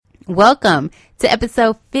Welcome to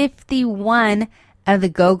episode 51 of the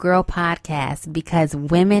Go Girl podcast, because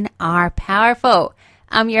women are powerful.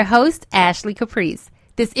 I'm your host, Ashley Caprice.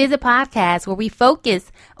 This is a podcast where we focus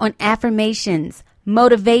on affirmations,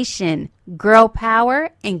 motivation, girl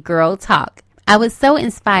power, and girl talk. I was so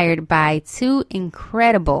inspired by two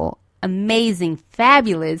incredible, amazing,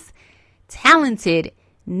 fabulous, talented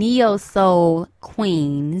neo-soul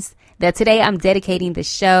queens that today I'm dedicating the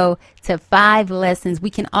show to 5 lessons we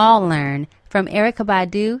can all learn from Erykah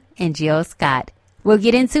Badu and Jill Scott. We'll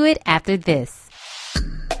get into it after this.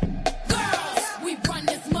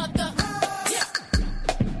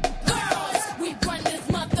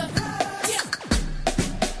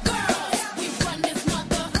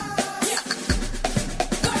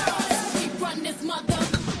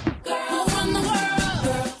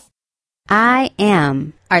 I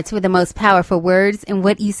am are two of the most powerful words, and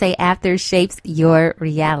what you say after shapes your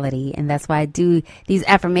reality. And that's why I do these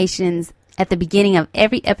affirmations at the beginning of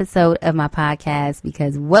every episode of my podcast,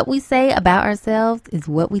 because what we say about ourselves is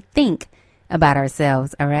what we think about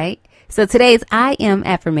ourselves. All right. So today's I am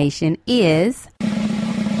affirmation is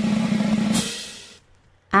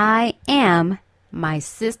I am my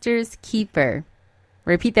sister's keeper.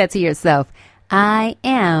 Repeat that to yourself. I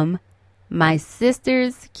am my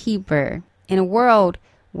sister's keeper. In a world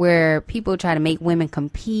where people try to make women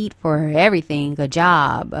compete for everything, a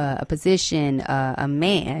job, a position, a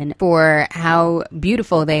man, for how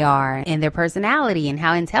beautiful they are and their personality and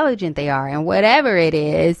how intelligent they are and whatever it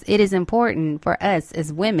is important for us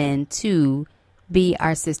as women to be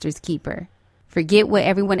our sister's keeper. Forget what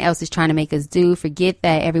everyone else is trying to make us do. Forget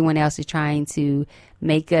that everyone else is trying to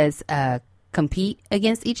make us compete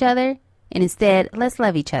against each other. And instead, let's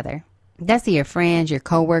love each other. That's to your friends, your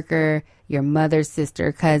coworker, your mother,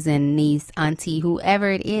 sister, cousin, niece, auntie,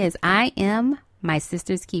 whoever it is. I am my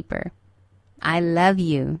sister's keeper. I love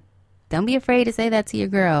you. Don't be afraid to say that to your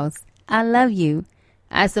girls. I love you.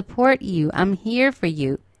 I support you. I'm here for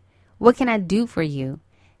you. What can I do for you?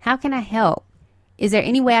 How can I help? Is there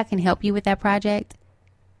any way I can help you with that project?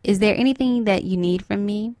 Is there anything that you need from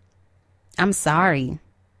me? I'm sorry.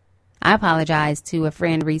 I apologized to a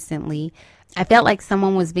friend recently. I felt like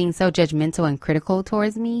someone was being so judgmental and critical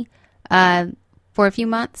towards me for a few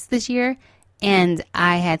months this year. And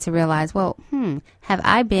I had to realize, have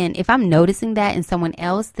I been, if I'm noticing that in someone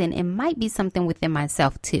else, then it might be something within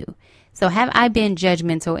myself too. So have I been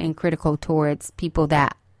judgmental and critical towards people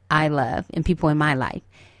that I love and people in my life?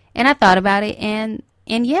 And I thought about it, and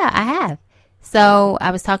yeah, I have. So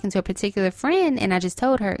I was talking to a particular friend, and I just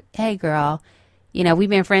told her, hey girl, we've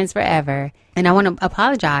been friends forever, and I want to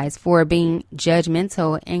apologize for being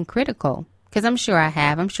judgmental and critical, because I'm sure I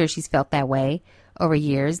have. I'm sure she's felt that way over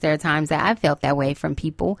years. There are times that I've felt that way from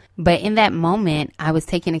people, but in that moment, I was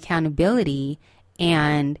taking accountability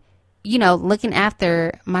and, looking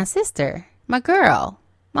after my sister, my girl,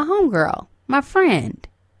 my homegirl, my friend,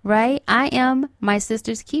 right? I am my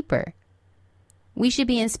sister's keeper. We should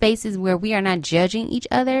be in spaces where we are not judging each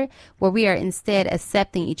other, where we are instead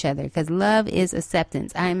accepting each other, because love is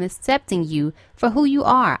acceptance. I am accepting you for who you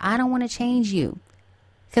are. I don't want to change you,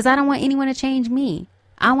 because I don't want anyone to change me.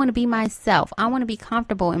 I want to be myself. I want to be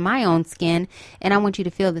comfortable in my own skin, and I want you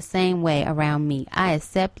to feel the same way around me. I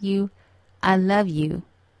accept you. I love you.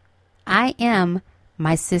 I am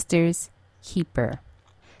my sister's keeper.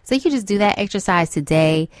 So you can just do that exercise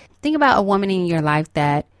today. Think about a woman in your life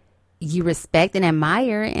that you respect and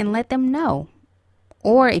admire, and let them know.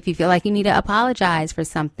 Or if you feel like you need to apologize for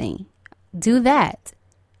something, do that.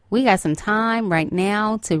 We got some time right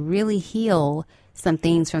now to really heal some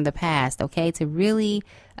things from the past, okay? To really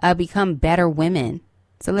become better women.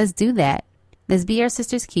 So let's do that. Let's be our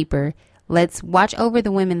sister's keeper. Let's watch over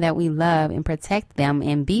the women that we love and protect them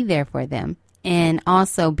and be there for them. And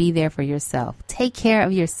also be there for yourself. Take care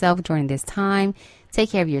of yourself during this time. Take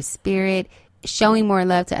care of your spirit. Showing more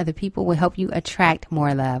love to other people will help you attract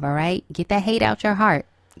more love, all right? Get that hate out your heart.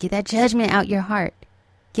 Get that judgment out your heart.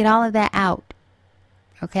 Get all of that out,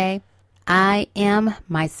 okay? I am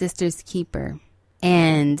my sister's keeper.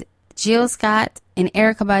 And Jill Scott and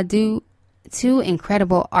Erykah Badu, two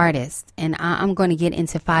incredible artists. And I'm going to get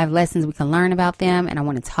into 5 lessons we can learn about them. And I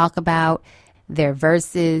want to talk about their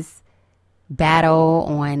verses battle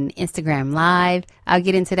on Instagram Live. I'll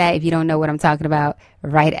get into that if you don't know what I'm talking about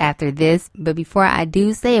right after this. But before I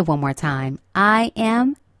do, say it one more time. I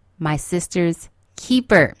am my sister's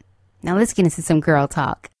keeper. Now let's get into some girl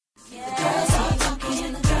talk.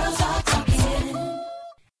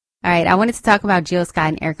 All right, I wanted to talk about Jill Scott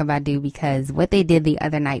and Erykah Badu because what they did the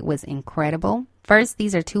other night was incredible. First,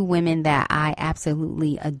 these are two women that I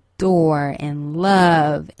absolutely adore and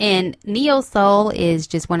love. And neo soul is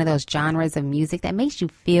just one of those genres of music that makes you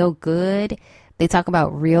feel good. They talk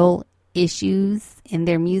about real issues in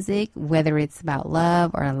their music, whether it's about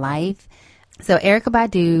love or life. So Erykah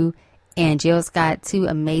Badu and Jill Scott, two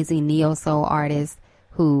amazing neo soul artists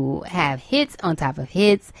who have hits on top of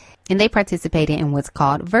hits, and they participated in what's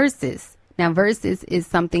called Versus. Now, Versus is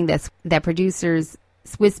something that producers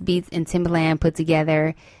Swiss Beats and Timbaland put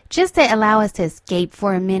together just to allow us to escape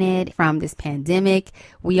for a minute from this pandemic.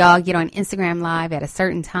 We all get on Instagram Live at a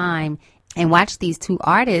certain time and watch these two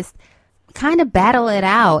artists kind of battle it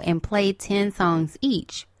out and play 10 songs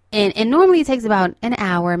each. And normally it takes about an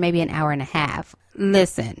hour, maybe an hour and a half.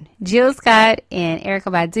 Listen, Jill Scott and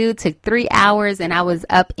Erykah Badu took 3 hours, and I was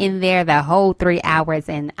up in there the whole 3 hours,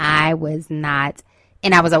 and I was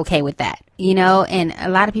okay with that, you know. And a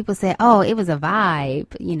lot of people said, oh, it was a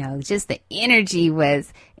vibe, you know, just the energy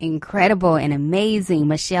was incredible and amazing.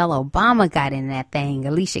 Michelle Obama got in that thing.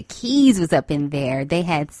 Alicia Keys was up in there. They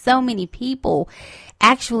had so many people.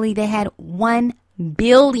 Actually, they had 1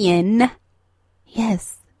 billion.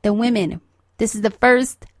 Yes, the women. This is the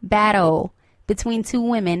first battle between two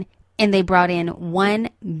women, and they brought in 1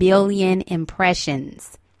 billion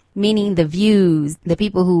impressions, meaning the views, the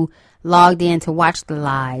people who logged in to watch the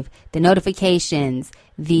live, the notifications,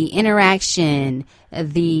 the interaction,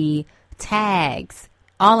 the tags,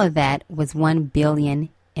 all of that was 1 billion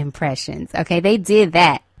impressions. Okay, they did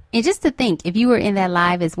that. And just to think, if you were in that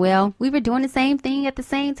live as well, we were doing the same thing at the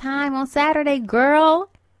same time on Saturday, girl.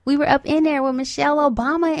 We were up in there with Michelle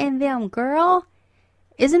Obama and them, girl.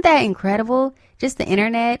 Isn't that incredible? Just the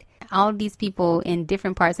internet, all of these people in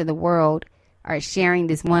different parts of the world are sharing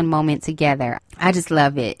this one moment together. I just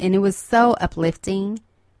love it. And it was so uplifting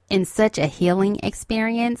and such a healing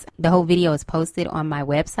experience. The whole video is posted on my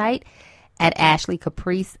website at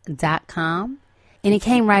ashleycaprice.com. And it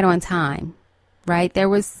came right on time, right? There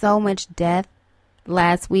was so much death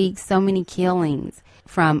last week, so many killings,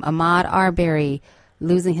 from Ahmaud Arbery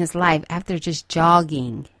losing his life after just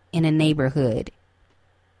jogging in a neighborhood,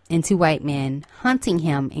 and 2 white men hunting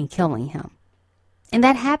him and killing him. And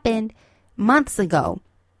that happened months ago,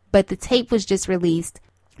 but the tape was just released.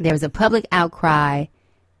 There was a public outcry,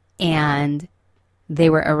 and they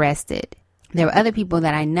were arrested. There were other people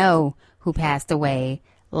that I know who passed away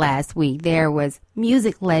last week. There was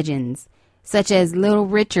music legends such as Little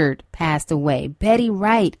Richard passed away. Betty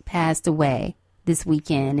Wright passed away this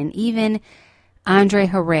weekend. And even Andre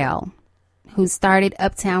Harrell, who started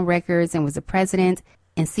Uptown Records and was the president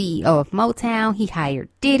and CEO of Motown. He hired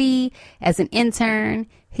Diddy as an intern.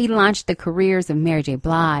 He launched the careers of Mary J.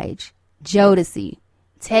 Blige, Jodeci,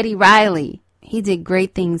 Teddy Riley. He did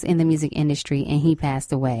great things in the music industry, and he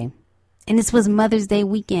passed away. And this was Mother's Day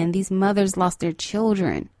weekend. These mothers lost their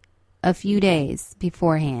children a few days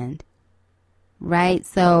beforehand, right?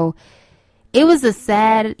 So it was a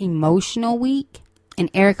sad, emotional week,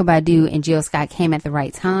 and Erykah Badu and Jill Scott came at the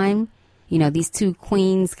right time. You know, these two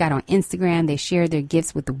queens got on Instagram. They shared their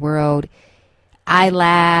gifts with the world. I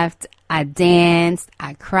laughed, I danced,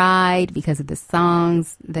 I cried because of the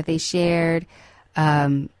songs that they shared.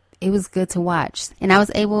 It was good to watch. And I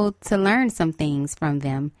was able to learn some things from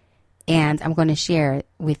them. And I'm going to share it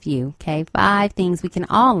with you, okay? 5 things we can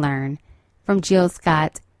all learn from Jill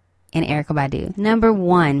Scott and Erykah Badu. Number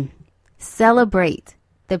 1, celebrate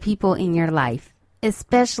the people in your life,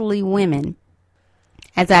 especially women.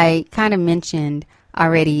 As I kind of mentioned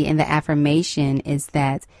already in the affirmation, is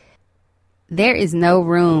that there is no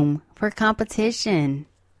room for competition.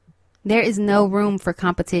 There is no room for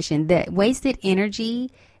competition. That wasted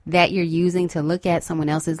energy that you're using to look at someone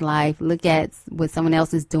else's life, look at what someone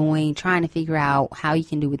else is doing, trying to figure out how you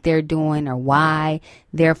can do what they're doing or why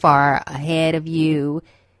they're far ahead of you,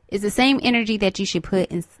 is the same energy that you should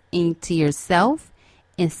put into yourself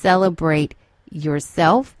and celebrate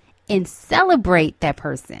yourself and celebrate that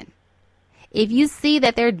person. If you see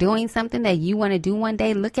that they're doing something that you want to do one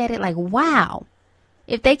day, look at it like, wow,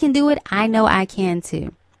 if they can do it, I know I can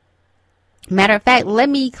too. Matter of fact, let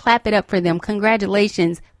me clap it up for them.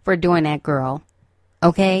 Congratulations for doing that, girl.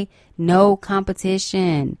 Okay? No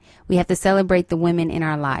competition. We have to celebrate the women in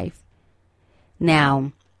our life.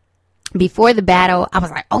 Now, before the battle, I was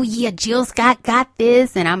like, oh yeah, Jill Scott got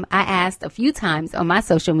this. And I asked a few times on my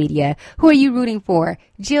social media, who are you rooting for?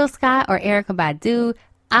 Jill Scott or Erykah Badu?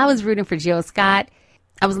 I was rooting for Jill Scott.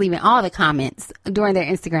 I was leaving all the comments during their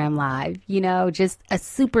Instagram live, you know, just a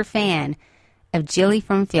super fan of Jilly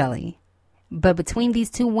from Philly. But between these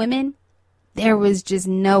two women, there was just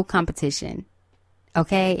no competition.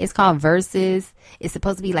 Okay, it's called Versus. It's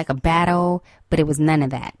supposed to be like a battle, but it was none of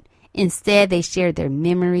that. Instead, they shared their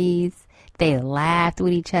memories. They laughed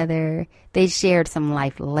with each other. They shared some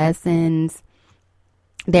life lessons.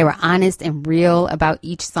 They were honest and real about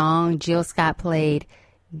each song. Jill Scott played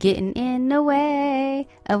Getting in the Way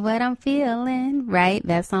of What I'm Feeling, right?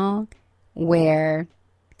 That song where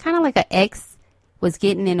kind of like an ex was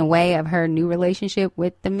getting in the way of her new relationship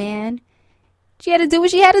with the man. She had to do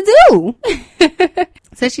what she had to do.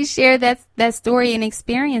 So she shared that story and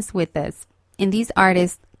experience with us. And these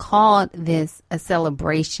artists called this a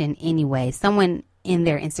celebration anyway. Someone in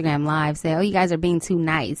their Instagram live said, oh, you guys are being too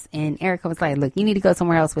nice. And Erica was like, look, you need to go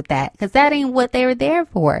somewhere else with that, because that ain't what they were there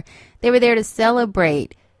for. They were there to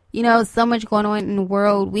celebrate. You know, so much going on in the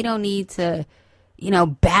world. We don't need to,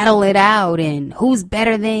 battle it out and who's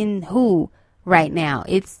better than who right now.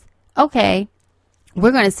 It's okay.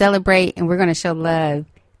 We're going to celebrate and we're going to show love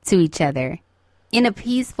to each other in a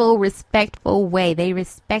peaceful, respectful way. They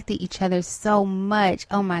respected each other so much.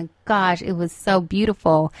 Oh my gosh, it was so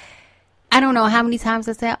beautiful. I don't know how many times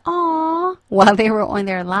I said, "Aw," while they were on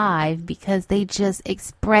their live, because they just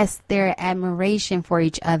expressed their admiration for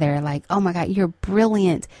each other. Like, oh my God, you're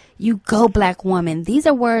brilliant. You go, Black woman. These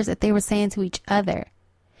are words that they were saying to each other.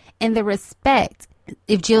 And the respect.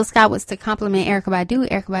 If Jill Scott was to compliment Erykah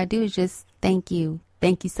Badu is just, thank you.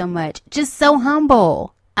 Thank you so much. Just so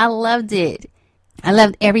humble. I loved it. I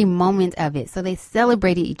loved every moment of it. So they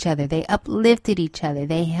celebrated each other. They uplifted each other.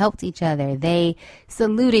 They helped each other. They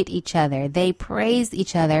saluted each other. They praised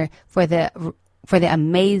each other for the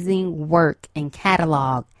amazing work and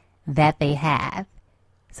catalog that they have.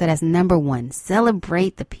 So that's number one.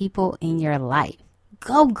 Celebrate the people in your life.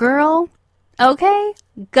 Go, girl. Okay?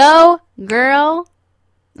 Go, girl.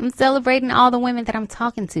 I'm celebrating all the women that I'm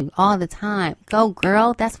talking to all the time. Go,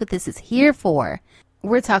 girl. That's what this is here for.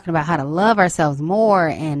 We're talking about how to love ourselves more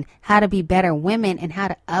and how to be better women and how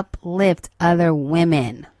to uplift other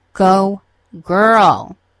women. Go,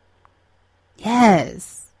 girl.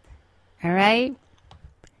 Yes. All right.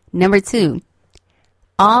 Number 2,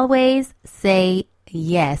 always say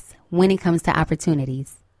yes when it comes to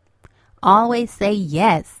opportunities. Always say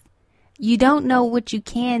yes. You don't know what you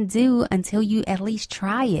can do until you at least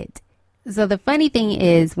try it. So the funny thing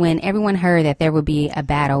is, when everyone heard that there would be a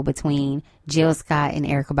battle between Jill Scott and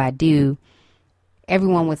Erykah Badu,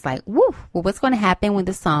 everyone was like, woo, well, what's going to happen when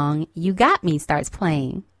the song You Got Me starts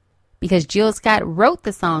playing? Because Jill Scott wrote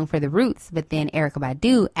the song for the Roots, but then Erykah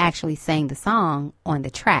Badu actually sang the song on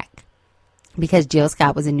the track. Because Jill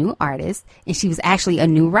Scott was a new artist and she was actually a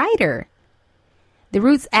new writer. The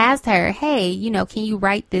Roots asked her, hey, can you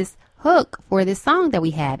write this hook for this song that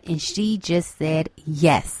we have? And she just said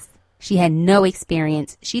yes. She had no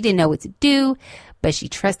experience. She didn't know what to do, but she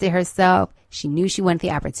trusted herself. She knew she wanted the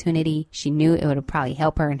opportunity. She knew it would probably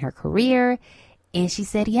help her in her career. And she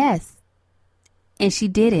said yes. And she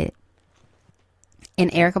did it. And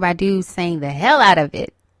Erykah Badu sang the hell out of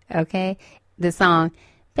it. Okay? The song,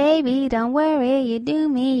 Baby, Don't Worry, You Do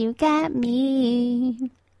Me, You Got Me.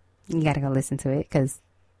 You got to go listen to it because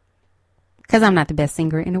I'm not the best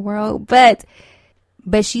singer in the world. But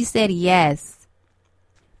she said yes.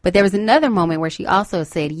 But there was another moment where she also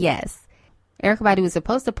said yes. Erykah Badu was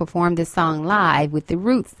supposed to perform this song live with the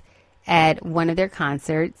Roots at one of their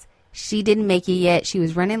concerts. She didn't make it yet. She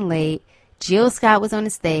was running late. Jill Scott was on the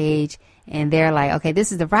stage, and they're like, okay,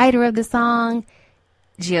 this is the writer of the song,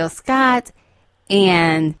 Jill Scott,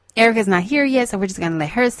 and Erykah's not here yet, so we're just going to let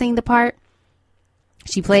her sing the part.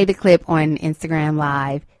 She played the clip on Instagram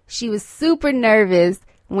Live. She was super nervous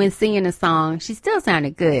when singing a song. She still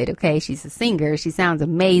sounded good, okay? She's a singer. She sounds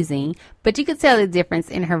amazing. But you could tell the difference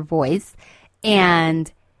in her voice. And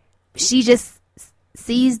she just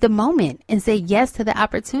seized the moment and said yes to the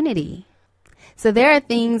opportunity. So there are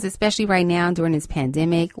things, especially right now during this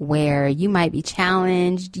pandemic, where you might be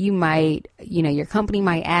challenged. You might, your company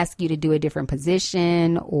might ask you to do a different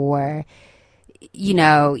position, or, you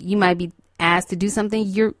might be asked to do something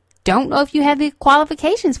you don't know if you have the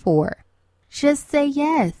qualifications for. Just say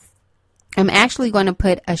yes. I'm actually going to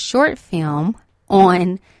put a short film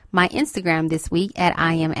on my Instagram this week at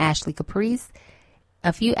I am Ashley Caprice.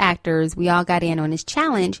 A few actors, we all got in on this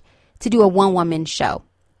challenge to do a one-woman show,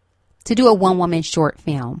 to do a one-woman short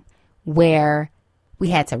film where we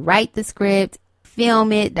had to write the script,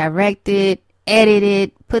 film it, direct it, edit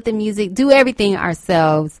it, put the music, do everything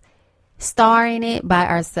ourselves, star in it by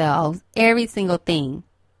ourselves, every single thing.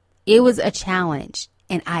 It was a challenge.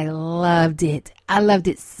 And I loved it. I loved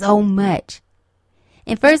it so much.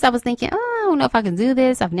 And first I was thinking, I don't know if I can do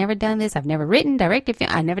this. I've never done this. I've never written, directed,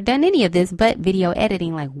 I've never done any of this but video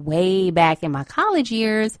editing, like way back in my college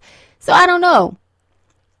years. So I don't know.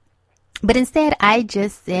 But instead, I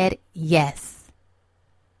just said yes.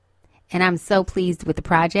 And I'm so pleased with the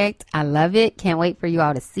project. I love it. Can't wait for you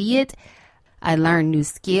all to see it. I learned new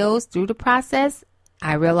skills through the process.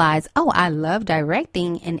 I realized, I love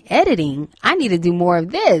directing and editing. I need to do more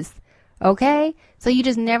of this. Okay? So you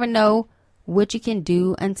just never know what you can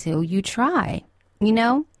do until you try,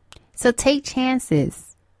 So take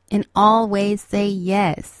chances and always say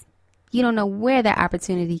yes. You don't know where that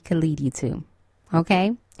opportunity could lead you to.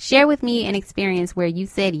 Okay? Share with me an experience where you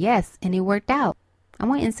said yes and it worked out.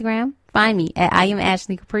 I'm on Instagram. Find me at I am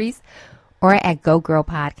Ashley Caprice or at Go Girl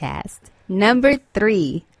Podcast. Number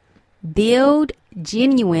 3, build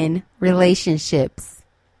genuine relationships.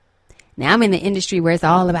 Now I'm in the industry where it's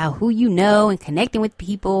all about who you know and connecting with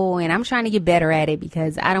people, and I'm trying to get better at it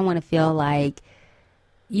because I don't want to feel like,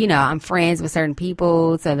 I'm friends with certain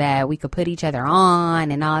people so that we could put each other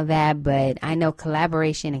on and all that. But I know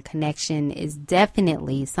collaboration and connection is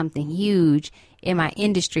definitely something huge in my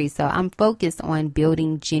industry. So I'm focused on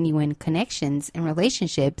building genuine connections and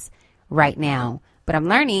relationships right now. But I'm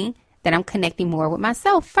learning that I'm connecting more with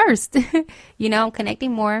myself first. I'm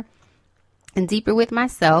connecting more and deeper with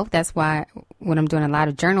myself. That's why when I'm doing a lot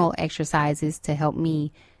of journal exercises to help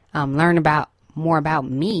me learn more about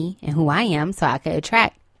me and who I am so I could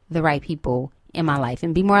attract the right people in my life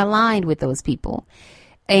and be more aligned with those people.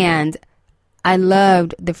 And I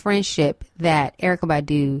loved the friendship that Erykah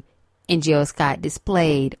Badu and Jill Scott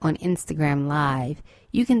displayed on Instagram Live.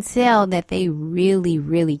 You can tell that they really,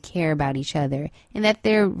 really care about each other and that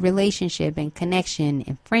their relationship and connection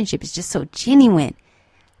and friendship is just so genuine.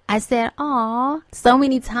 I said, aw, so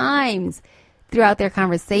many times throughout their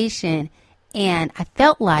conversation. And I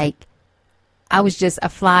felt like I was just a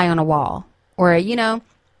fly on a wall or,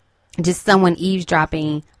 just someone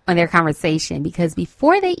eavesdropping on their conversation, because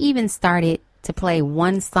before they even started to play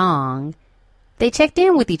one song, they checked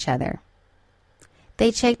in with each other.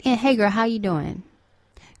 They checked in. Hey, girl, how you doing?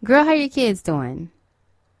 Girl, how your kids doing?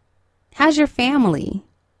 How's your family?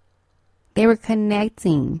 They were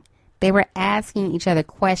connecting. They were asking each other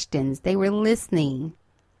questions. They were listening.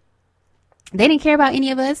 They didn't care about any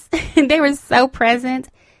of us. They were so present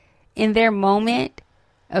in their moment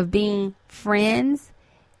of being friends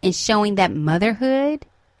and showing that motherhood,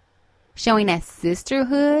 showing that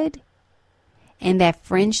sisterhood and that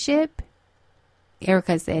friendship.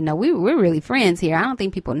 Erykah said, no, we're really friends here. I don't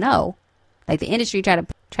think people know. Like the industry try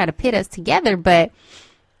to pit us together, but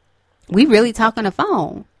we really talk on the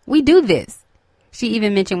phone. We do this. She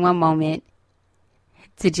even mentioned one moment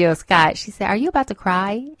to Jill Scott. She said, are you about to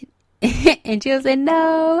cry? And Jill said,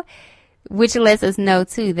 no, which lets us know,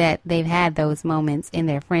 too, that they've had those moments in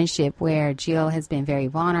their friendship where Jill has been very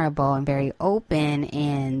vulnerable and very open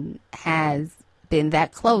and has been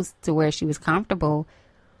that close to where she was comfortable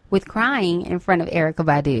with crying in front of Erykah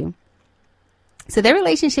Badu. So their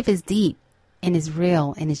relationship is deep and is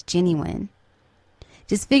real and is genuine.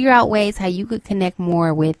 Just figure out ways how you could connect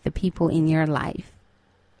more with the people in your life.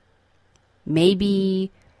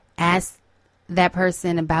 Maybe ask that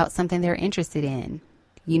person about something they're interested in.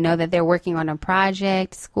 You know that they're working on a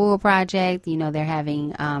project, school project. You know they're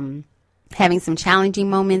having some challenging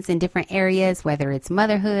moments in different areas, whether it's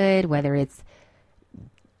motherhood, whether it's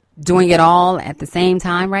doing it all at the same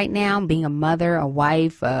time right now, being a mother, a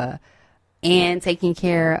wife, and taking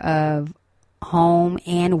care of home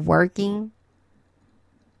and working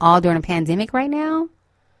all during a pandemic right now.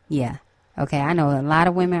 Yeah. Okay, I know a lot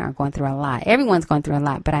of women are going through a lot. Everyone's going through a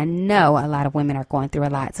lot, but I know a lot of women are going through a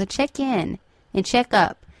lot. So check in and check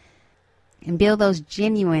up and build those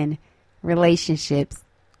genuine relationships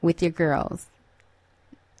with your girls.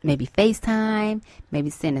 Maybe FaceTime, maybe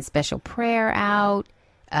send a special prayer out,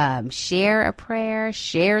 share a prayer,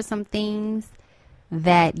 share some things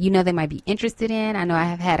that they might be interested in. I know I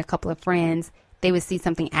have had a couple of friends, they would see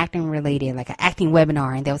something acting related, like an acting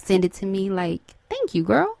webinar, and they'll send it to me like, thank you,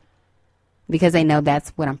 girl, because they know that's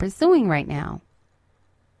what I'm pursuing right now.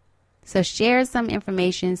 So share some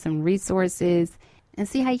information, some resources, and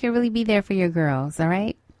see how you can really be there for your girls, all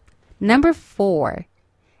right? Number 4.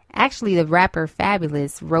 Actually, the rapper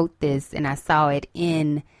Fabulous wrote this, and I saw it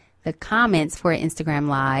in the comments for Instagram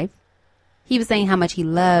Live. He was saying how much he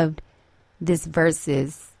loved this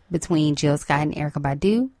verses between Jill Scott and Erykah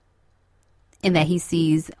Badu, and that he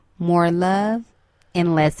sees more love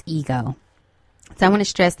and less ego. So I want to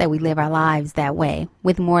stress that we live our lives that way,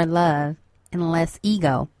 with more love and less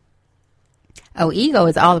ego. Oh, ego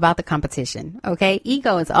is all about the competition, okay?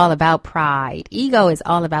 Ego is all about pride. Ego is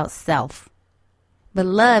all about self. But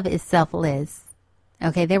love is selfless,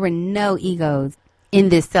 okay? There were no egos in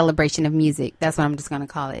this celebration of music. That's what I'm just going to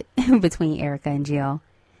call it, between Erykah and Jill.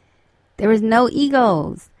 There was no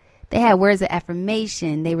egos. They had words of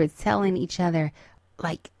affirmation. They were telling each other,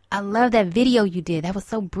 like, I love that video you did. That was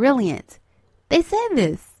so brilliant. They said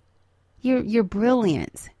this. You're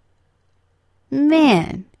brilliant.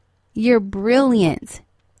 Man, you're brilliant.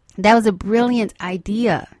 That was a brilliant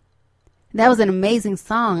idea. That was an amazing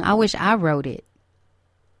song. I wish I wrote it.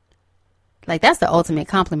 Like, that's the ultimate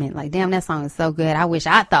compliment. Like, damn, that song is so good. I wish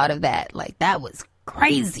I thought of that. Like, that was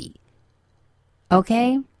crazy.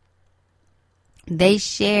 Okay? They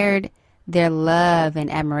shared their love and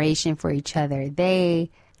admiration for each other. They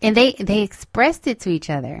expressed it to each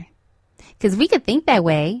other. Because we could think that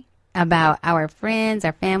way about our friends,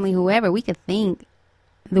 our family, whoever. We could think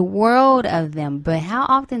the world of them. But how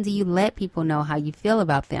often do you let people know how you feel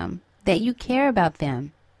about them? That you care about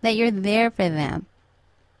them? That you're there for them?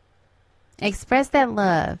 Express that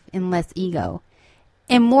love and less ego.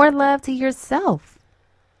 And more love to yourself.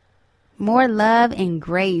 More love and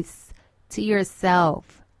grace to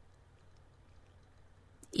yourself.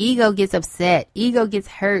 Ego gets upset. Ego gets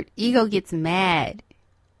hurt. Ego gets mad.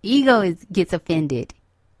 Ego gets offended.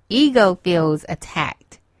 Ego feels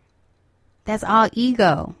attacked. That's all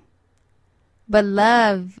ego. But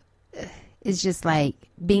love is just like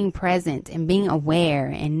being present and being aware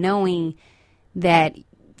and knowing that,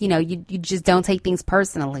 you know, you just don't take things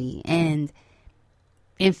personally, and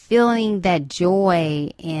feeling that joy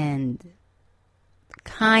and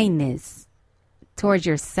kindness towards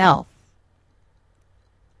yourself.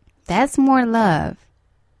 That's more love.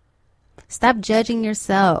 Stop judging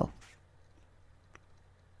yourself.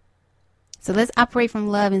 So let's operate from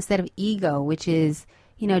love instead of ego, which is,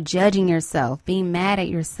 you know, judging yourself, being mad at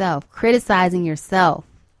yourself, criticizing yourself.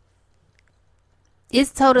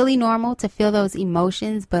 It's totally normal to feel those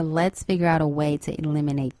emotions, but let's figure out a way to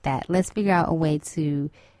eliminate that. Let's figure out a way to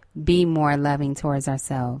be more loving towards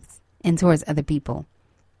ourselves and towards other people.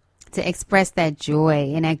 To express that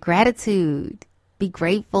joy and that gratitude. Be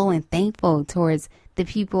grateful and thankful towards the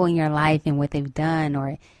people in your life and what they've done.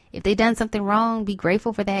 Or if they've done something wrong, be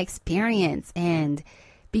grateful for that experience and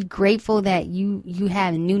be grateful that you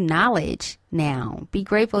have new knowledge now. Be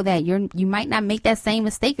grateful that you might not make that same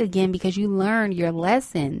mistake again because you learned your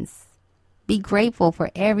lessons. Be grateful for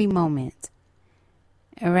every moment.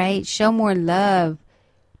 All right? Show more love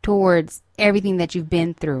towards everything that you've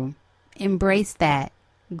been through. Embrace that.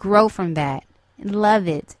 Grow from that. Love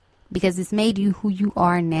it because it's made you who you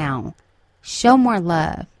are now. Show more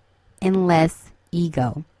love and less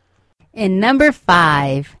ego. And number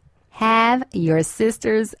 5, have your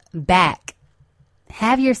sister's back.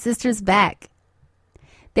 Have your sister's back.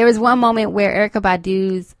 There was one moment where Erykah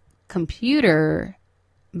Badu's computer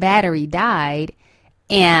battery died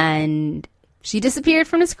and she disappeared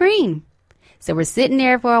from the screen. So we're sitting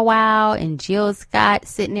there for a while and Jill Scott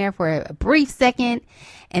sitting there for a brief second,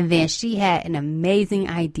 and then she had an amazing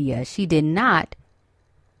idea. She did not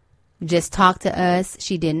just talk to us.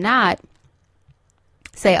 She did not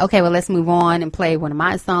say, okay, well, let's move on and play one of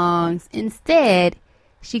my songs. Instead,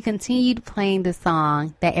 she continued playing the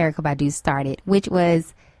song that Erykah Badu started, which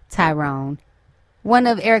was Tyrone, one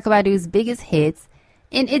of Erykah Badu's biggest hits.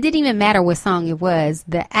 And it didn't even matter what song it was.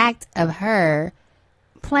 The act of her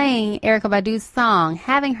playing Erykah Badu's song,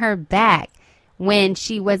 having her back when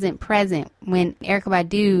she wasn't present, when Erykah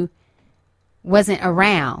Badu wasn't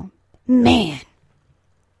around. Man.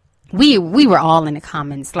 We were all in the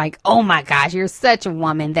comments like, oh my gosh, you're such a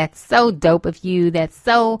woman. That's so dope of you. That's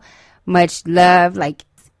so much love. Like,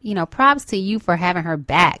 you know, props to you for having her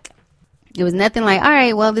back. It was nothing like, all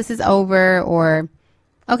right, well, this is over, or,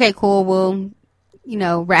 okay, cool, we'll, you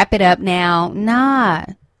know, wrap it up now. Nah.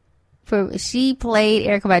 She played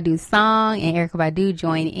Erykah Badu's song, and Erykah Badu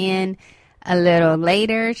joined in a little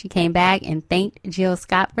later. She came back and thanked Jill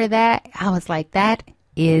Scott for that. I was like, that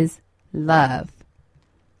is love.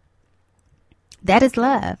 That is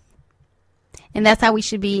love. And that's how we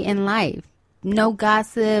should be in life. No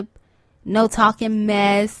gossip, no talking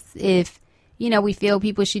mess. If, you know, we feel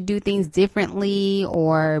people should do things differently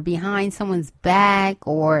or behind someone's back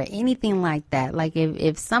or anything like that. Like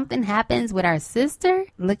if something happens with our sister,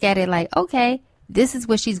 look at it like, okay, this is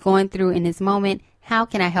what she's going through in this moment. How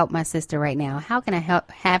can I help my sister right now? How can I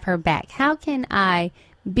have her back? How can I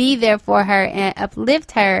be there for her and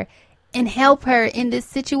uplift her and help her in this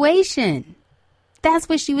situation? That's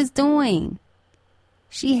what she was doing.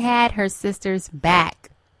 She had her sister's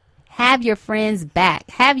back. Have your friend's back.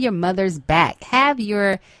 Have your mother's back. Have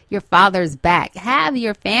your father's back. Have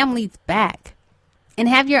your family's back. And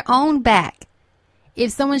have your own back.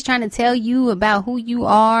 If someone's trying to tell you about who you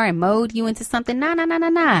are and mold you into something, nah.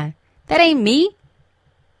 That ain't me.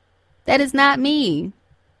 That is not me.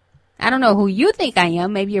 I don't know who you think I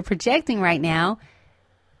am. Maybe you're projecting right now.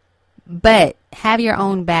 But have your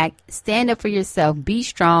own back. Stand up for yourself. Be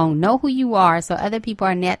strong. Know who you are so other people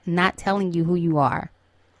are not telling you who you are.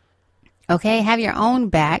 Okay? Have your own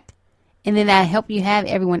back. And then that'll help you have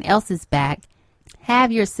everyone else's back.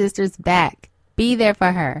 Have your sister's back. Be there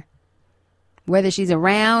for her. Whether she's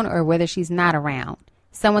around or whether she's not around.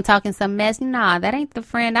 Someone talking some mess. Nah, that ain't the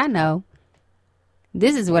friend I know.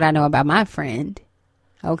 This is what I know about my friend.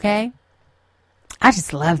 Okay? I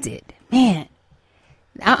just loved it. Man,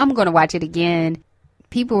 I'm going to watch it again.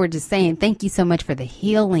 People were just saying, thank you so much for the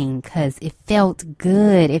healing because it felt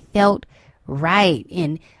good. It felt right.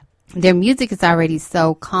 And their music is already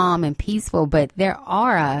so calm and peaceful, but their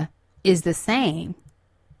aura is the same.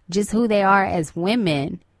 Just who they are as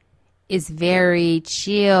women is very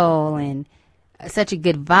chill and such a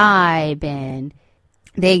good vibe, and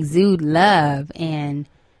they exude love and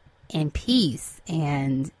peace.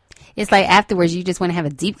 And it's like afterwards you just want to have a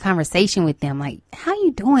deep conversation with them. Like, how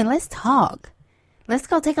you doing? Let's talk. Let's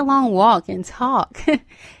go take a long walk and talk.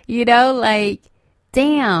 You know, like,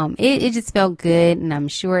 damn, it just felt good. And I'm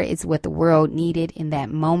sure it's what the world needed in that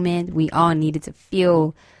moment. We all needed to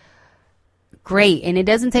feel great. And it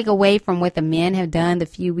doesn't take away from what the men have done the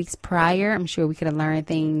few weeks prior. I'm sure we could have learned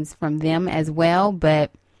things from them as well.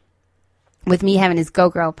 But with me having this Go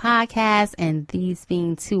Girl podcast and these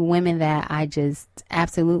being two women that I just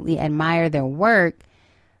absolutely admire their work,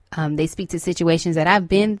 they speak to situations that I've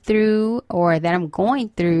been through or that I'm going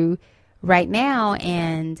through right now.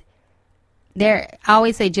 And I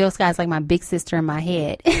always say Jill Scott's like my big sister in my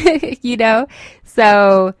head, you know?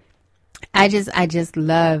 So I just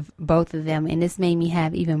love both of them. And this made me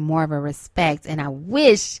have even more of a respect. And I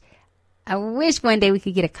wish one day we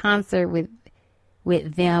could get a concert with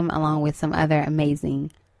them along with some other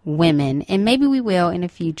amazing women. And maybe we will in the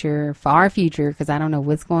future, far future, because I don't know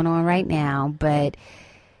what's going on right now. But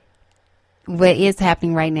what is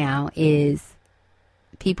happening right now is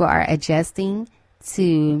people are adjusting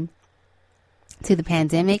to the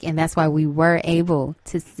pandemic, and that's why we were able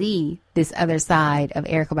to see this other side of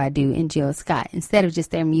Erykah Badu and Jill Scott. Instead of just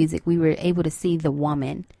their music, we were able to see the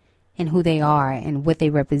woman and who they are and what they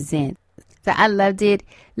represent. So I loved it.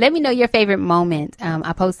 Let me know your favorite moment.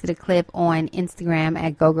 I posted a clip on Instagram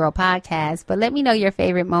at Go Girl Podcast, but let me know your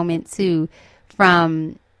favorite moment too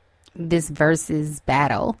from this versus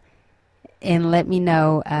battle, and let me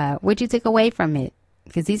know what you took away from it,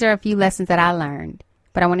 because these are a few lessons that I learned.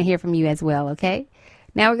 But I want to hear from you as well, okay?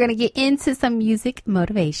 Now we're going to get into some music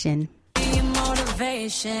motivation.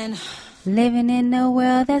 Living in a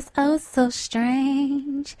world that's oh so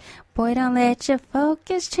strange. Boy, don't let your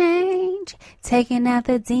focus change. Taking out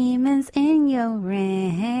the demons in your range.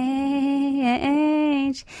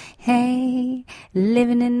 Hey,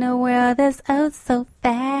 living in a world that's oh so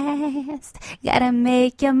fast. Gotta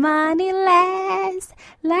make your money last.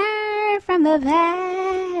 Learn from the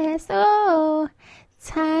past. Oh,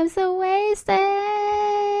 time's a wasting.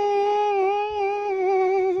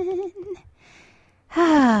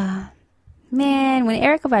 Ah, man, when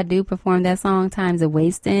Erykah Badu performed that song, Time's a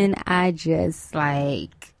Wasting, I just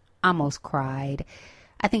almost cried.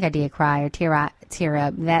 I think I did cry or tear up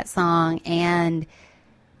that song. And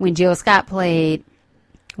when Jill Scott played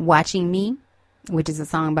Watching Me, which is a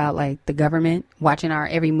song about like the government watching our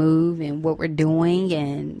every move and what we're doing,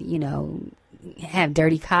 and, you know, have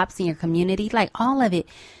dirty cops in your community, like all of it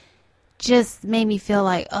just made me feel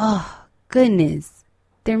like, oh goodness,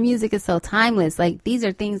 their music is so timeless. Like, these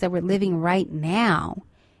are things that we're living right now.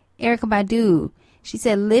 Erykah Badu, she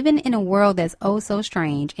said, living in a world that's oh so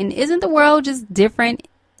strange. And isn't the world just different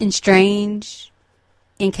and strange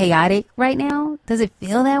and chaotic right now? Does it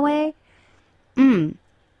feel that way?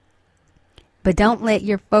 But don't let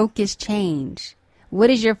your focus change.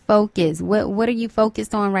 What is your focus? What are you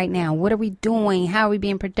focused on right now? What are we doing? How are we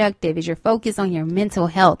being productive? Is your focus on your mental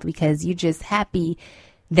health because you're just happy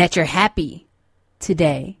that you're happy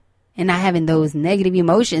today and not having those negative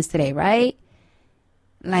emotions today, right?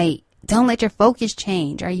 Like, don't let your focus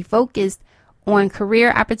change. Are you focused on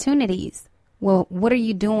career opportunities? Well, what are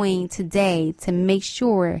you doing today to make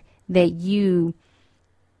sure that you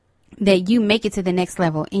make it to the next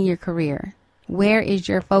level in your career? Where is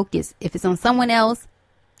your focus? If it's on someone else,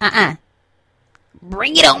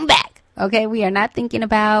 bring it on back. Okay, we are not thinking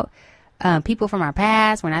about people from our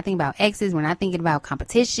past. We're not thinking about exes. We're not thinking about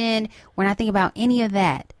competition. We're not thinking about any of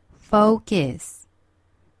that. Focus.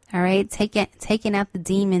 All right, taking out the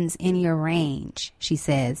demons in your range, she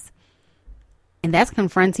says. And that's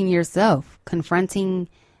confronting yourself, confronting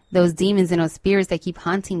those demons and those spirits that keep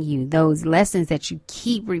haunting you, those lessons that you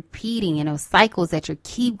keep repeating and those cycles that you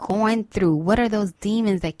keep going through. What are those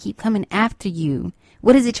demons that keep coming after you?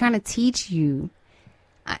 What is it trying to teach you?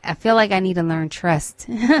 I feel like I need to learn trust.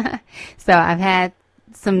 So I've had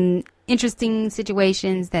some interesting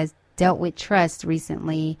situations that's dealt with trust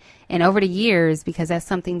recently and over the years, because that's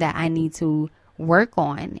something that I need to work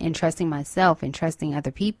on, in trusting myself and trusting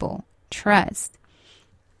other people. Trust.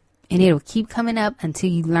 And it'll keep coming up until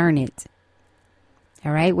you learn it.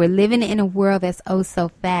 All right. We're living in a world that's oh so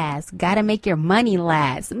fast. Got to make your money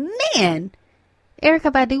last. Man,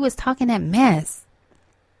 Erykah Badu was talking that mess.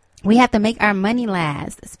 We have to make our money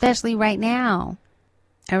last, especially right now.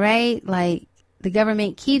 All right. Like, the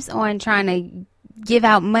government keeps on trying to give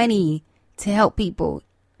out money to help people.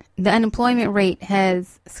 The unemployment rate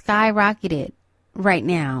has skyrocketed right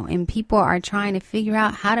now, and people are trying to figure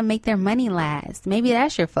out how to make their money last. Maybe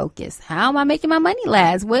that's your focus. How am I making my money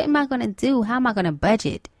last? What am I going to do? How am I going to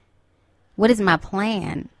budget? What is my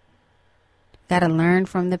plan? Got to learn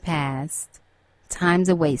from the past. Time's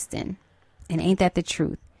a wasting. And ain't that the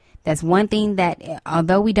truth? That's one thing that,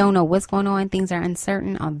 although we don't know what's going on, things are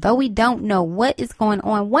uncertain. Although we don't know what is going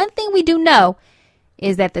on, one thing we do know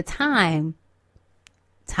is that the time's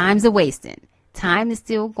a wasting. Time is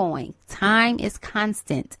still going. Time is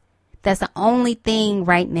constant. That's the only thing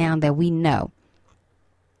right now that we know.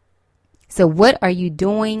 So what are you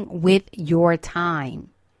doing with your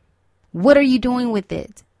time? What are you doing with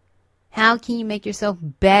it? How can you make yourself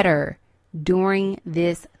better during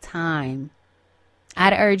this time?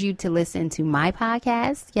 I'd urge you to listen to my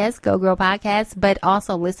podcast. Yes, Go Girl Podcast, but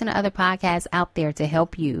also listen to other podcasts out there to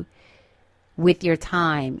help you with your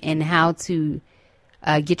time and how to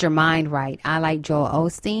get your mind right. I like Joel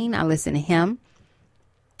Osteen. I listen to him.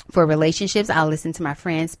 For relationships, I'll listen to my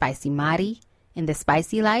friend Spicy Madi in The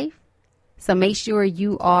Spicy Life. So make sure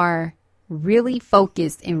you are really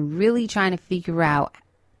focused and really trying to figure out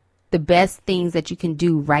the best things that you can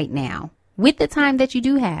do right now with the time that you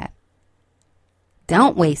do have.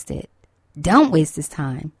 Don't waste it. Don't waste this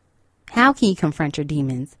time. How can you confront your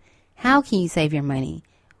demons? How can you save your money?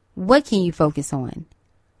 What can you focus on?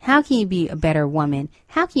 How can you be a better woman?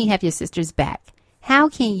 How can you have your sister's back? How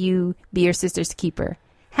can you be your sister's keeper?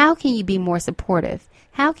 How can you be more supportive?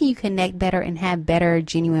 How can you connect better and have better,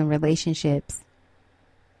 genuine relationships?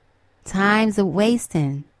 Time's a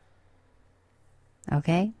wasting.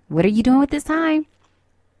 Okay? What are you doing with this time?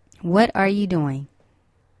 What are you doing?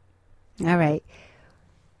 All right.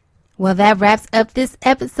 Well, that wraps up this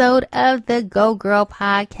episode of the Go Girl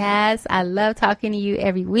Podcast. I love talking to you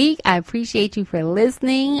every week. I appreciate you for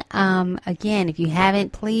listening. Again, if you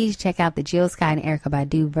haven't, please check out the Jill Scott and Erykah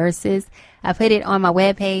Badu verses. I put it on my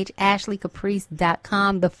webpage,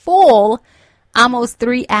 ashleycaprice.com. The full, almost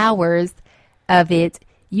 3 hours of it.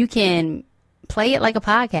 You can play it like a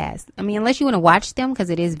podcast. I mean, unless you want to watch them because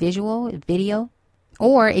it is video.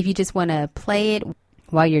 Or if you just want to play it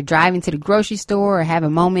while you're driving to the grocery store or have a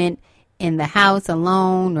moment in the house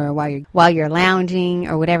alone, or while you're lounging,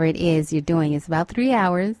 or whatever it is you're doing. It's about 3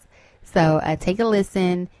 hours. So take a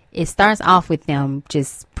listen. It starts off with them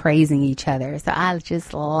just praising each other. So I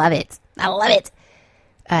just love it. I love it.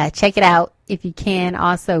 Check it out if you can.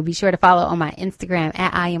 Also, be sure to follow on my Instagram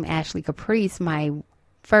at I am Ashley Caprice. My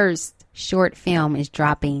first short film is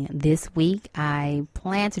dropping this week. I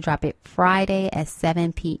plan to drop it Friday at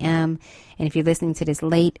 7 p.m. And if you're listening to this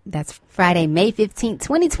late, that's Friday, May 15th,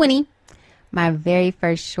 2020. My very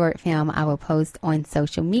first short film I will post on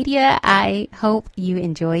social media. I hope you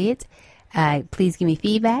enjoy it. Please give me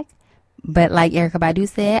feedback. But like Erykah Badu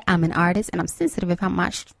said, I'm an artist and I'm sensitive about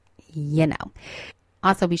much,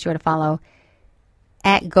 Also, be sure to follow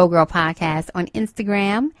at Go Girl Podcast on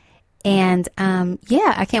Instagram. And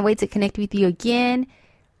I can't wait to connect with you again.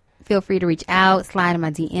 Feel free to reach out, slide in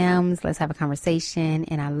my DMs. Let's have a conversation.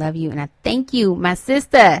 And I love you. And I thank you, my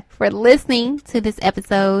sister, for listening to this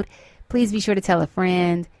episode. Please be sure to tell a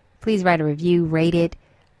friend. Please write a review, rate it.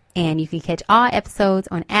 And you can catch all episodes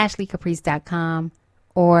on ashleycaprice.com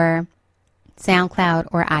or SoundCloud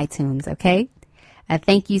or iTunes, okay?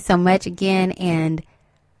 Thank you so much again. And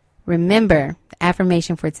remember, the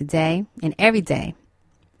affirmation for today and every day: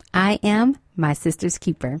 I am my sister's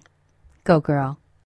keeper. Go girl.